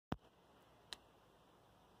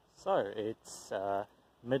So it's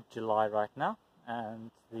mid-July right now,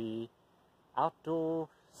 and the outdoor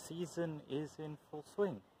season is in full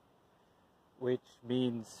swing, which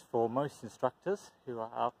means for most instructors who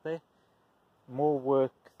are out there, more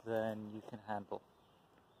work than you can handle.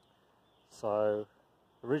 So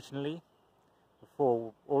originally,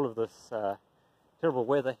 before all of this terrible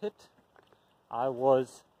weather hit, I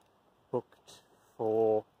was booked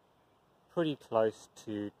for pretty close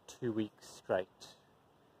to 2 weeks straight.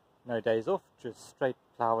 No days off, just straight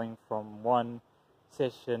ploughing from one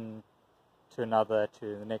session to another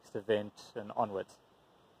to the next event and onwards.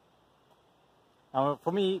 Now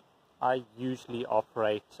for me, I usually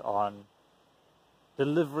operate on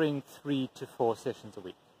delivering 3 to 4 sessions a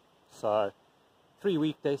week. So 3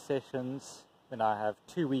 weekday sessions, then I have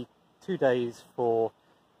 2 days for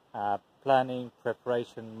planning,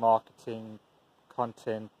 preparation, marketing,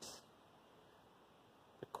 content,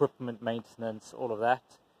 equipment maintenance, all of that,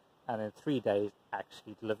 and then 3 days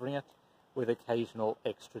actually delivering it, with occasional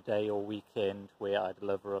extra day or weekend where I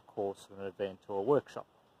deliver a course or an event or a workshop.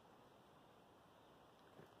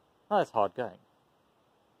 Now that's hard going.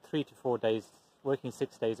 3 to 4 days, working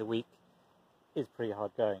 6 days a week is pretty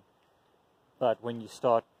hard going. But when you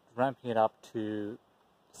start ramping it up to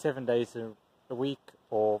 7 days a week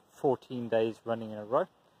or 14 days running in a row,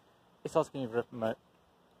 it starts getting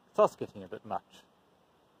a bit much.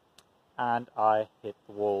 And I hit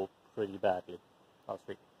the wall pretty badly last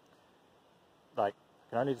week. Like, I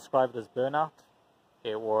can only describe it as burnout.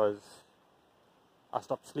 I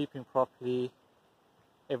stopped sleeping properly,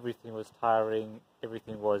 everything was tiring,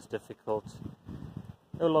 everything was difficult.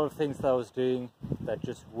 There were a lot of things that I was doing that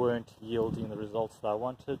just weren't yielding the results that I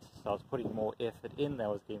wanted, so I was putting more effort in than I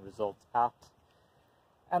was getting results out.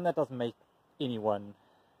 And that doesn't make anyone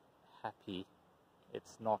happy.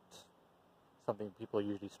 It's not something people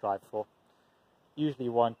usually strive for. Usually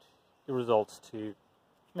want the results to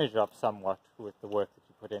measure up somewhat with the work that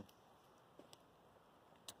you put in.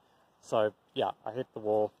 So yeah, I hit the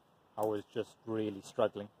wall. I was just really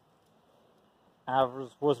struggling. I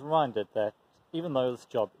was reminded that even though this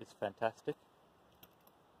job is fantastic,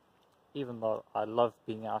 even though I love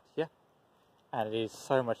being out here, and it is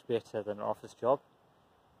so much better than an office job,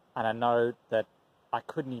 and I know that I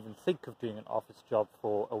couldn't even think of doing an office job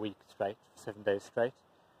for a week straight, 7 days straight,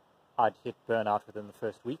 I'd hit burnout within the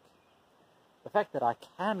first week. The fact that I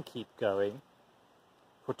can keep going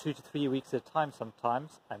for 2 to 3 weeks at a time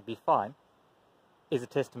sometimes and be fine is a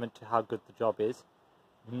testament to how good the job is,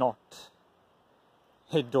 not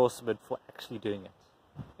endorsement for actually doing it.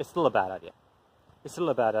 It's still a bad idea. It's still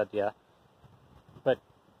a bad idea, but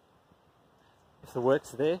if the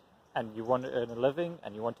work's there and you want to earn a living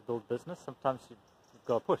and you want to build business, sometimes you've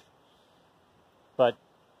got to push. But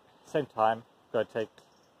at the same time, you've got to take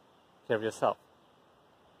care of yourself.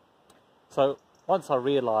 So once I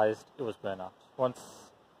realized it was burnout, once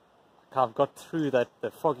I kind of got through the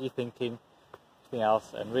foggy thinking, everything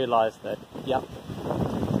else, and realized that, yeah,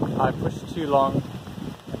 I pushed too long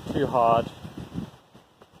and too hard,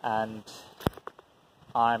 and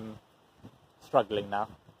I'm struggling now,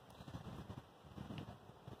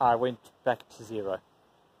 I went back to zero.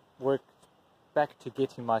 Worked back to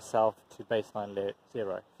getting myself to baseline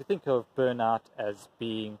zero. If you think of burnout as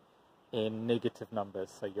being in negative numbers,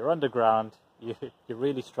 so you're underground, you're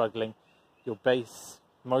really struggling, your base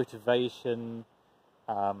motivation,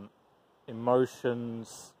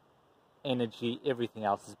 emotions, energy, everything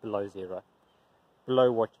else is below zero,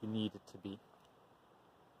 below what you need it to be.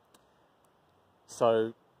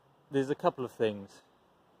 So there's a couple of things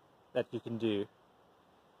that you can do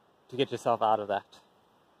to get yourself out of that,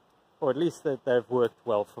 or at least that they've worked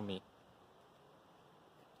well for me.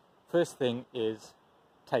 First thing is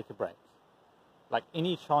take a break. Like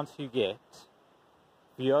any chance you get,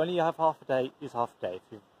 if you only have half a day, is half a day. If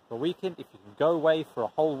you for a weekend, if you can go away for a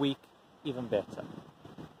whole week, even better.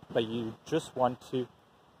 But you just want to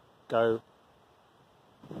go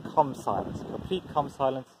calm silence, complete calm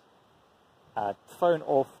silence, phone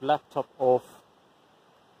off, laptop off.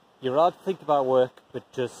 You're allowed to think about work,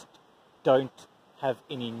 but just don't have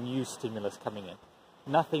any new stimulus coming in.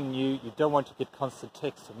 Nothing new. You don't want to get constant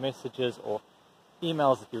texts or messages or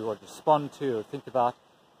emails that you want to respond to or think about.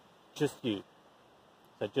 Just you.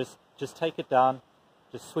 So just take it down,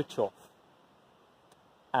 just switch off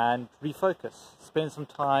and refocus. Spend some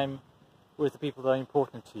time with the people that are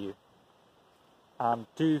important to you.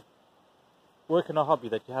 Do work on a hobby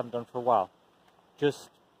that you haven't done for a while.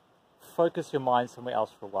 Just focus your mind somewhere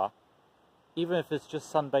else for a while. Even if it's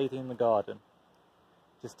just sunbathing in the garden,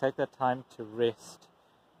 just take that time to rest.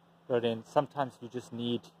 But then sometimes you just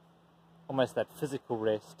need almost that physical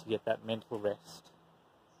rest to get that mental rest.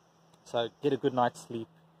 So get a good night's sleep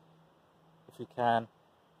if you can.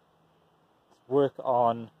 Work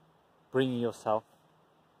on bring your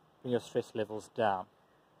stress levels down.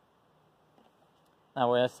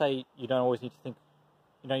 Now, when I say you don't always need to think,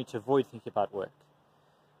 you don't need to avoid thinking about work,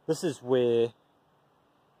 this is where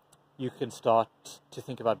you can start to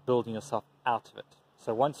think about building yourself out of it.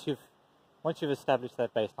 So once you've established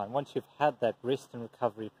that baseline, once you've had that rest and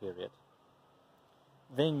recovery period,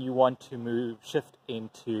 then you want to shift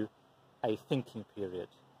into a thinking period.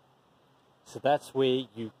 So that's where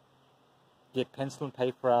you get pencil and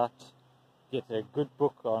paper out, get a good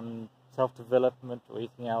book on self-development or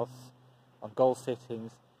anything else, on goal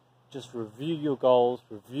settings, just review your goals,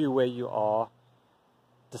 review where you are,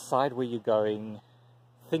 decide where you're going,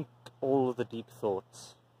 think all of the deep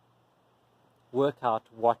thoughts, work out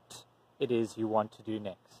what it is you want to do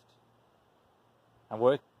next,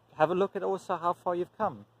 and have a look at also how far you've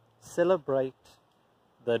come. Celebrate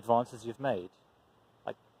the advances you've made.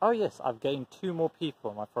 Like, oh yes, I've gained 2 more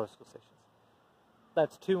people in my forest school sessions.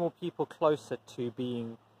 That's 2 more people closer to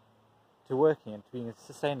working and to being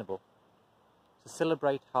sustainable. So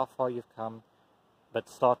celebrate how far you've come, but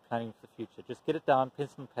start planning for the future. Just get it down,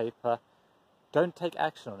 pencil and paper. Don't take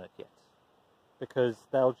action on it yet, because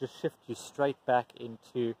they'll just shift you straight back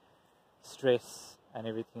into stress and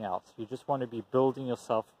everything else. You just want to be building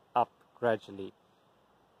yourself up gradually.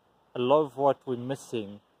 A lot of what we're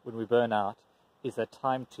missing when we burn out is that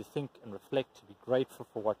time to think and reflect, to be grateful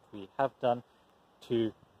for what we have done,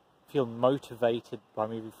 to feel motivated by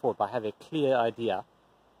moving forward, by having a clear idea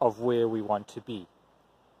of where we want to be.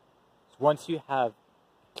 So once you have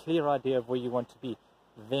a clear idea of where you want to be,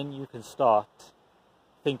 then you can start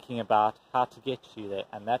thinking about how to get you there,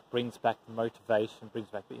 and that brings back the motivation, brings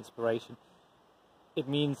back the inspiration. It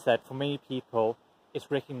means that for many people,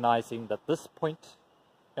 it's recognizing that this point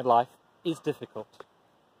in life is difficult.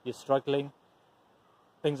 You're struggling,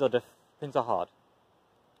 things are hard,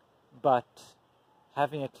 but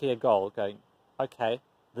having a clear goal, going, okay,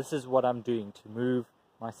 this is what I'm doing to move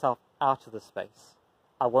myself out of the space.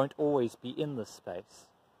 I won't always be in this space.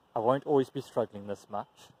 I won't always be struggling this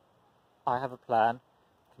much. I have a plan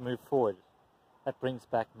to move forward. That brings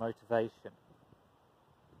back motivation.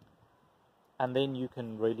 And then you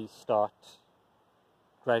can really start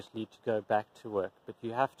gradually to go back to work. But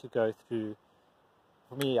you have to go through,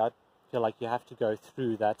 for me, I feel like you have to go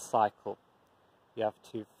through that cycle. You have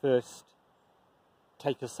to first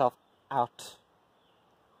take yourself out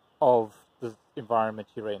of the environment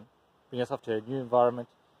you're in. Bring yourself to a new environment,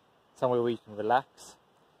 somewhere where you can relax.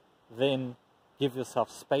 Then give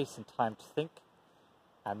yourself space and time to think,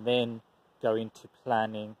 and then go into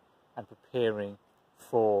planning and preparing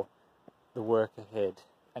for the work ahead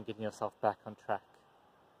and getting yourself back on track.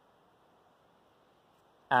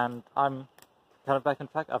 And I'm kind of back on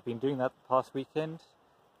track. I've been doing that the past weekend,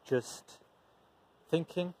 just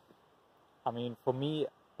thinking. I mean, for me,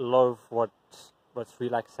 a lot of what's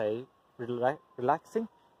relaxing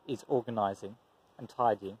is organizing and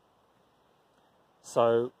tidying.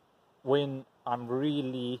 So when I'm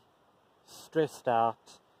really stressed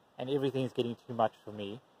out and everything's getting too much for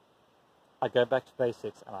me, I go back to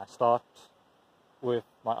basics and I start with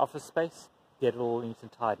my office space, get it all neat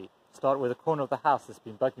and tidy. Start with a corner of the house that's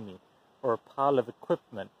been bugging me, or a pile of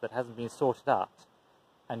equipment that hasn't been sorted out,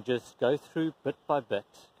 and just go through bit by bit.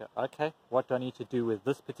 Go, okay, what do I need to do with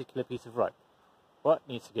this particular piece of rope? What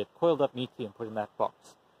needs to get coiled up neatly and put in that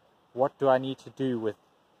box? What do I need to do with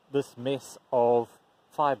this mess of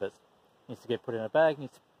fibers? It needs to get put in a bag,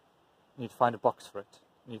 need to find a box for it,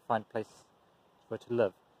 need to find a place for it to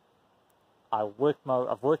live. I've worked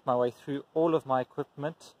my way through all of my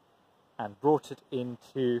equipment and brought it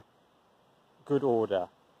into good order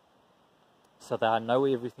so that I know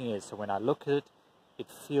where everything is. So when I look at it, it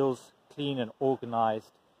feels clean and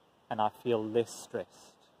organized, and I feel less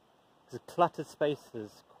stressed. Because cluttered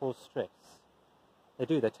spaces cause stress. They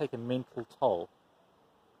do, they take a mental toll.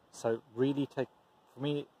 So really for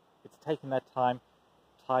me, it's taking that time,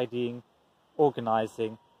 tidying,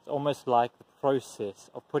 organizing. It's almost like the process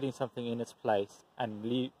of putting something in its place and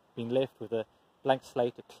being left with a blank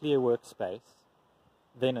slate, a clear workspace,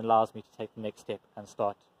 then allows me to take the next step and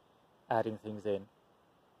start adding things in.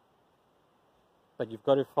 But you've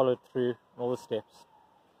got to follow through all the steps.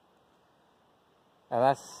 And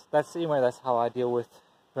that's how I deal with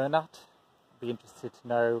burnout. Be interested to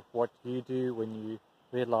know what you do when you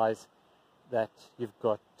realize that you've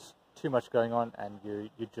got too much going on and you're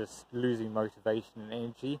just losing motivation and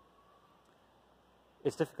energy.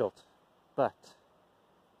 It's difficult, but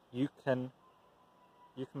you can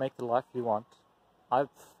make the life you want. I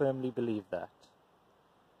firmly believe that.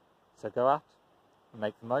 So go out, and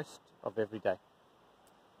make the most of every day.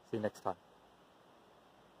 See you next time.